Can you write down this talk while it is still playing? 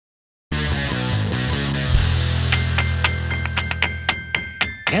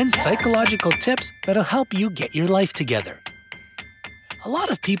10 psychological tips that'll help you get your life together. A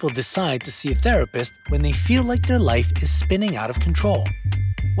lot of people decide to see a therapist when they feel like their life is spinning out of control.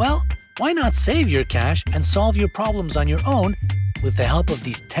 Well, why not save your cash and solve your problems on your own with the help of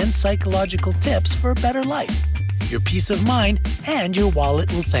these 10 psychological tips for a better life? Your peace of mind and your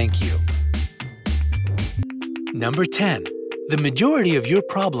wallet will thank you. Number 10. The majority of your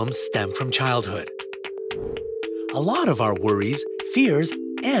problems stem from childhood. A lot of our worries, fears,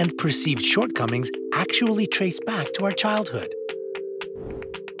 and perceived shortcomings actually trace back to our childhood.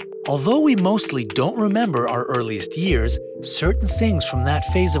 Although we mostly don't remember our earliest years, certain things from that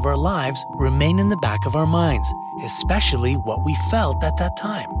phase of our lives remain in the back of our minds, especially what we felt at that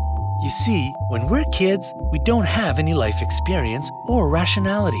time. You see, when we're kids, we don't have any life experience or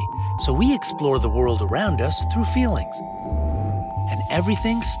rationality, so we explore the world around us through feelings. And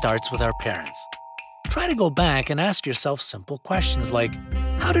everything starts with our parents. Try to go back and ask yourself simple questions like,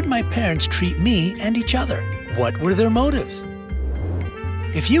 how did my parents treat me and each other? What were their motives?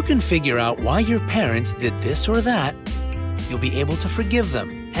 If you can figure out why your parents did this or that, you'll be able to forgive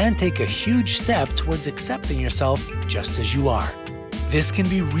them and take a huge step towards accepting yourself just as you are. This can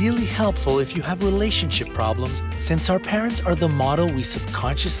be really helpful if you have relationship problems, since our parents are the model we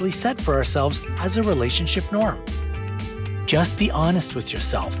subconsciously set for ourselves as a relationship norm. Just be honest with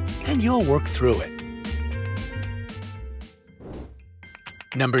yourself, and you'll work through it.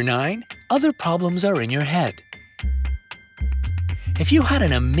 Number 9. Other problems are in your head. If you had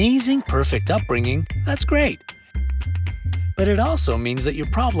an amazing, perfect upbringing, that's great. But it also means that your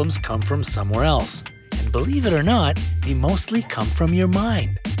problems come from somewhere else. And believe it or not, they mostly come from your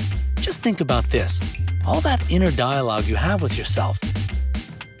mind. Just think about this. All that inner dialogue you have with yourself.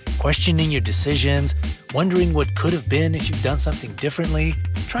 Questioning your decisions, wondering what could have been if you've done something differently,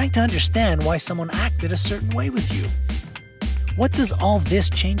 trying to understand why someone acted a certain way with you. What does all this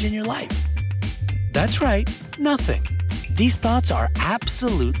change in your life? That's right, nothing. These thoughts are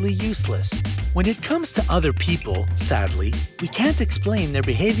absolutely useless. When it comes to other people, sadly, we can't explain their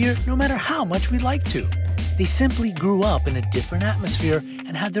behavior no matter how much we like to. They simply grew up in a different atmosphere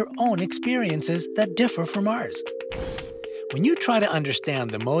and had their own experiences that differ from ours. When you try to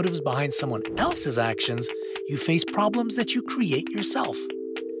understand the motives behind someone else's actions, you face problems that you create yourself.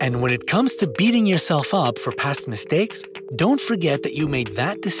 And when it comes to beating yourself up for past mistakes, don't forget that you made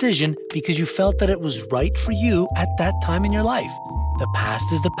that decision because you felt that it was right for you at that time in your life. The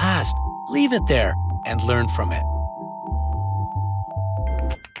past is the past. Leave it there and learn from it.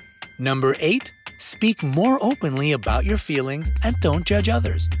 Number 8. Speak more openly about your feelings and don't judge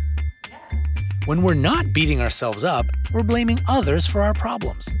others. When we're not beating ourselves up, we're blaming others for our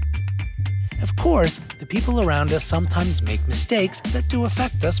problems. Of course, the people around us sometimes make mistakes that do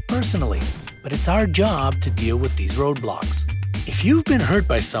affect us personally, but it's our job to deal with these roadblocks. If you've been hurt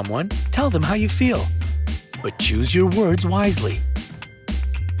by someone, tell them how you feel, but choose your words wisely.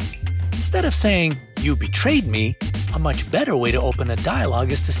 Instead of saying, "You betrayed me," a much better way to open a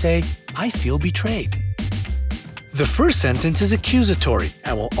dialogue is to say, "I feel betrayed." The first sentence is accusatory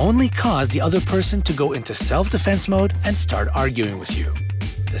and will only cause the other person to go into self-defense mode and start arguing with you.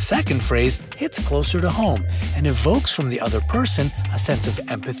 The second phrase hits closer to home and evokes from the other person a sense of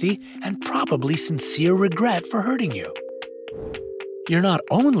empathy and probably sincere regret for hurting you. You're not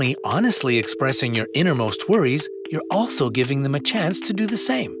only honestly expressing your innermost worries, you're also giving them a chance to do the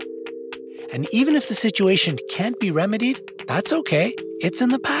same. And even if the situation can't be remedied, that's okay, it's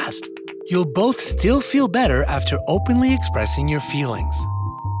in the past. You'll both still feel better after openly expressing your feelings.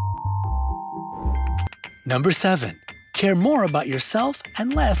 Number 7. Care more about yourself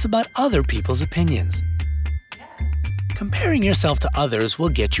and less about other people's opinions. Comparing yourself to others will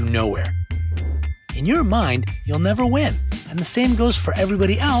get you nowhere. In your mind, you'll never win, and the same goes for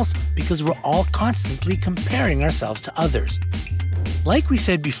everybody else because we're all constantly comparing ourselves to others. Like we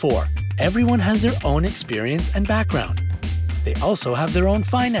said before, everyone has their own experience and background. They also have their own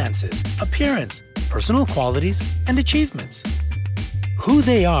finances, appearance, personal qualities, and achievements. Who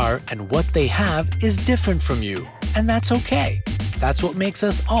they are and what they have is different from you, and that's okay. That's what makes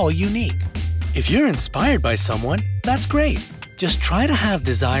us all unique. If you're inspired by someone, that's great. Just try to have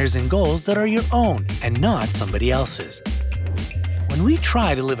desires and goals that are your own and not somebody else's. When we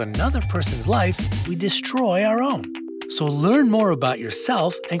try to live another person's life, we destroy our own. So learn more about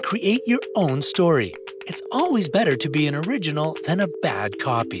yourself and create your own story. It's always better to be an original than a bad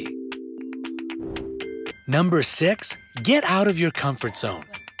copy. Number 6. Get out of your comfort zone.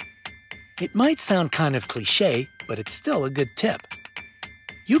 It might sound kind of cliche, but it's still a good tip.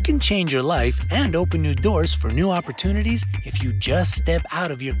 You can change your life and open new doors for new opportunities if you just step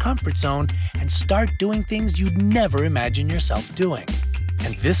out of your comfort zone and start doing things you'd never imagine yourself doing.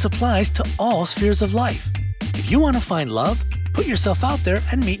 And this applies to all spheres of life. If you want to find love, put yourself out there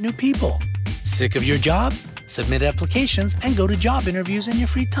and meet new people. Sick of your job? Submit applications and go to job interviews in your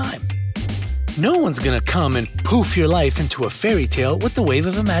free time. No one's gonna come and poof your life into a fairy tale with the wave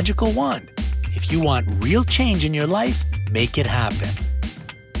of a magical wand. If you want real change in your life, make it happen.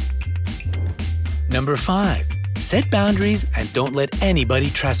 Number 5. Set boundaries and don't let anybody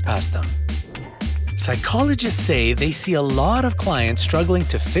trespass them. Psychologists say they see a lot of clients struggling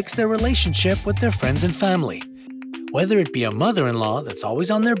to fix their relationship with their friends and family. Whether it be a mother-in-law that's always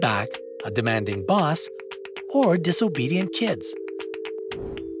on their back, a demanding boss, or disobedient kids.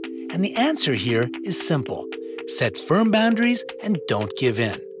 And the answer here is simple. Set firm boundaries and don't give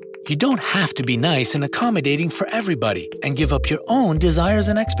in. You don't have to be nice and accommodating for everybody and give up your own desires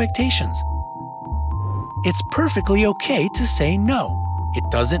and expectations. It's perfectly okay to say no. It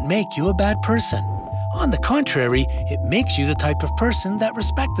doesn't make you a bad person. On the contrary, it makes you the type of person that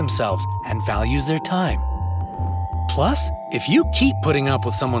respects themselves and values their time. Plus, if you keep putting up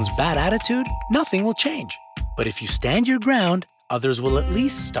with someone's bad attitude, nothing will change. But if you stand your ground, others will at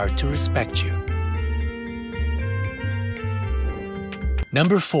least start to respect you.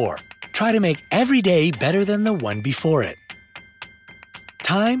 Number 4. Try to make every day better than the one before it.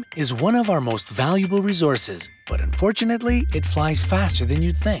 Time is one of our most valuable resources, but unfortunately, it flies faster than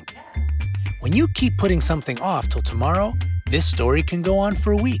you'd think. When you keep putting something off till tomorrow, this story can go on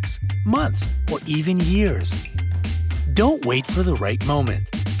for weeks, months, or even years. Don't wait for the right moment.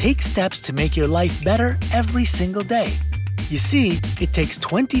 Take steps to make your life better every single day. You see, it takes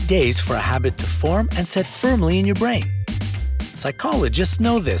 20 days for a habit to form and set firmly in your brain. Psychologists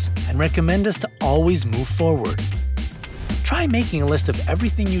know this and recommend us to always move forward. Try making a list of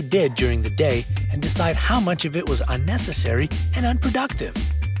everything you did during the day and decide how much of it was unnecessary and unproductive.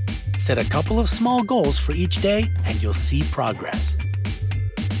 Set a couple of small goals for each day and you'll see progress.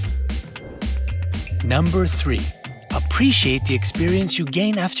 Number 3. Appreciate the experience you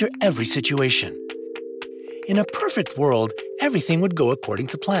gain after every situation. In a perfect world, everything would go according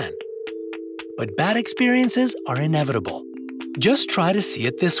to plan. But bad experiences are inevitable. Just try to see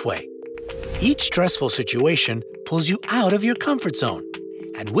it this way. Each stressful situation pulls you out of your comfort zone,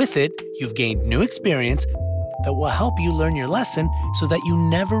 and with it, you've gained new experience that will help you learn your lesson so that you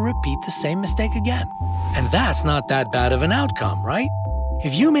never repeat the same mistake again. And that's not that bad of an outcome, right?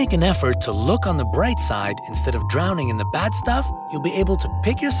 If you make an effort to look on the bright side instead of drowning in the bad stuff, you'll be able to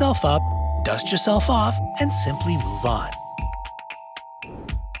pick yourself up, dust yourself off, and simply move on.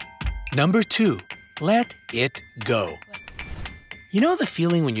 Number 2. Let it go. You know the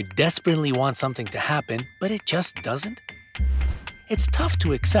feeling when you desperately want something to happen, but it just doesn't? It's tough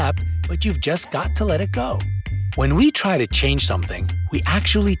to accept, but you've just got to let it go. When we try to change something, we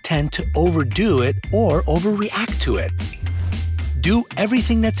actually tend to overdo it or overreact to it. Do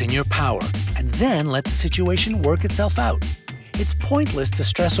everything that's in your power, and then let the situation work itself out. It's pointless to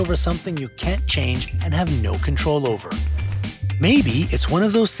stress over something you can't change and have no control over. Maybe it's one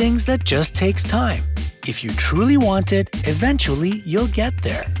of those things that just takes time. If you truly want it, eventually you'll get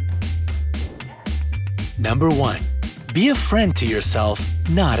there. Number 1. Be a friend to yourself,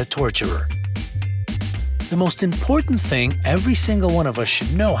 not a torturer. The most important thing every single one of us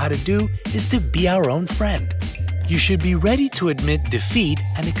should know how to do is to be our own friend. You should be ready to admit defeat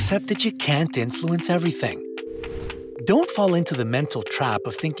and accept that you can't influence everything. Don't fall into the mental trap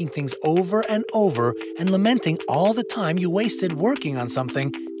of thinking things over and over and lamenting all the time you wasted working on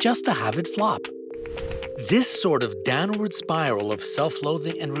something just to have it flop. This sort of downward spiral of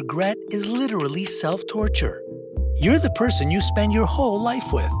self-loathing and regret is literally self-torture. You're the person you spend your whole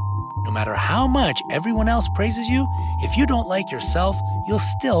life with. No matter how much everyone else praises you, if you don't like yourself, you'll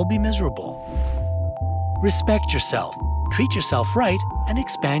still be miserable. Respect yourself, treat yourself right, and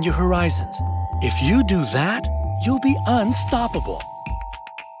expand your horizons. If you do that, you'll be unstoppable.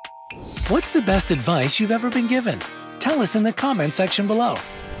 What's the best advice you've ever been given? Tell us in the comment section below.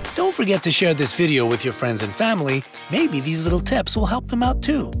 Don't forget to share this video with your friends and family. Maybe these little tips will help them out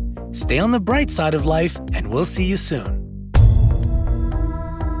too. Stay on the bright side of life, and we'll see you soon.